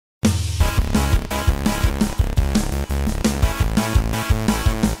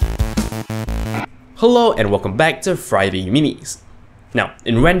Hello and welcome back to Friday Minis. Now,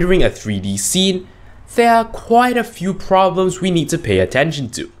 in rendering a 3D scene, there are quite a few problems we need to pay attention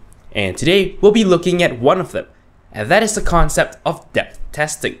to, and today we'll be looking at one of them, and that is the concept of depth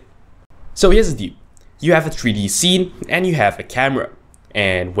testing. So here's the deal. You have a 3D scene and you have a camera,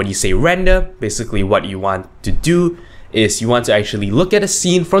 and when you say render, basically what you want to do is you want to actually look at a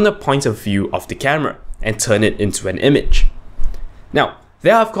scene from the point of view of the camera and turn it into an image. Now,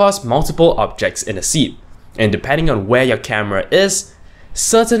 there are of course multiple objects in a scene, and depending on where your camera is,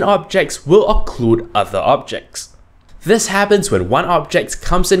 certain objects will occlude other objects. This happens when one object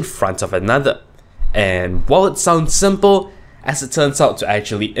comes in front of another, and while it sounds simple, as it turns out to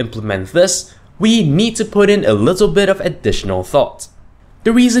actually implement this, we need to put in a little bit of additional thought.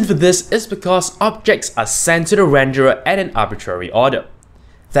 The reason for this is because objects are sent to the renderer at an arbitrary order.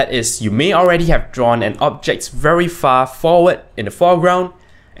 That is, you may already have drawn an object very far forward in the foreground,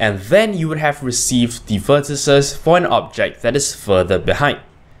 and then you would have received the vertices for an object that is further behind.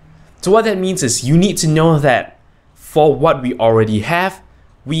 So what that means is you need to know that for what we already have,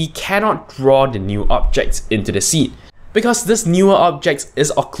 we cannot draw the new object into the scene, because this newer object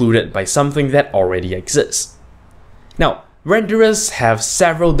is occluded by something that already exists. Now, renderers have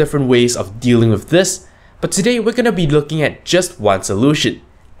several different ways of dealing with this, but today we're going to be looking at just one solution,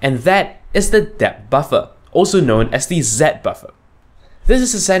 and that is the depth buffer, also known as the Z buffer. This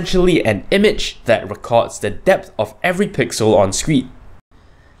is essentially an image that records the depth of every pixel on screen.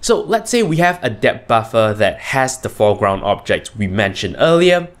 So let's say we have a depth buffer that has the foreground object we mentioned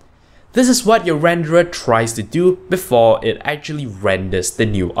earlier. This is what your renderer tries to do before it actually renders the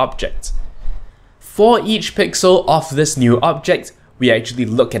new object. For each pixel of this new object, we actually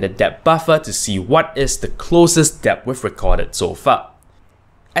look at the depth buffer to see what is the closest depth we've recorded so far.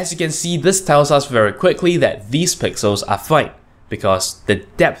 As you can see, this tells us very quickly that these pixels are fine, because the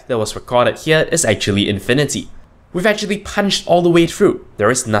depth that was recorded here is actually infinity. We've actually punched all the way through, there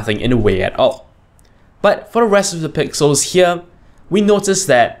is nothing in the way at all. But for the rest of the pixels here, we notice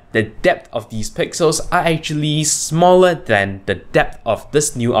that the depth of these pixels are actually smaller than the depth of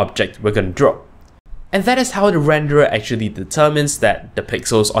this new object we're going to draw. And that is how the renderer actually determines that the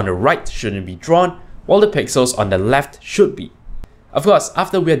pixels on the right shouldn't be drawn, while the pixels on the left should be. Of course,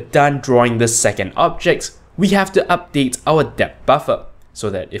 after we're done drawing this second object, we have to update our depth buffer, so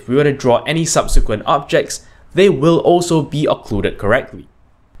that if we were to draw any subsequent objects, they will also be occluded correctly.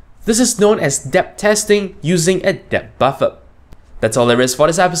 This is known as depth testing using a depth buffer. That's all there is for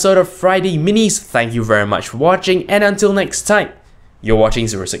this episode of Friday Minis. Thank you very much for watching, and until next time, you're watching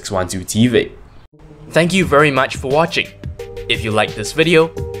 0612 TV. Thank you very much for watching. If you liked this video,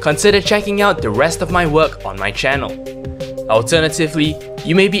 consider checking out the rest of my work on my channel. Alternatively,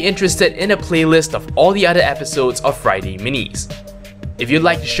 you may be interested in a playlist of all the other episodes of Friday Minis. If you'd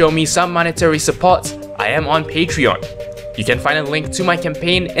like to show me some monetary support, I am on Patreon. You can find a link to my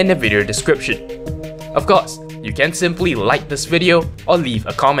campaign in the video description. Of course, you can simply like this video or leave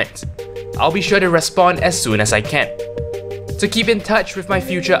a comment. I'll be sure to respond as soon as I can. To keep in touch with my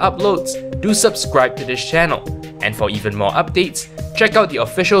future uploads, do subscribe to this channel, and for even more updates, check out the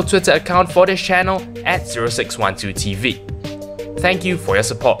official Twitter account for this channel at 0612TV. Thank you for your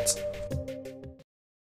support.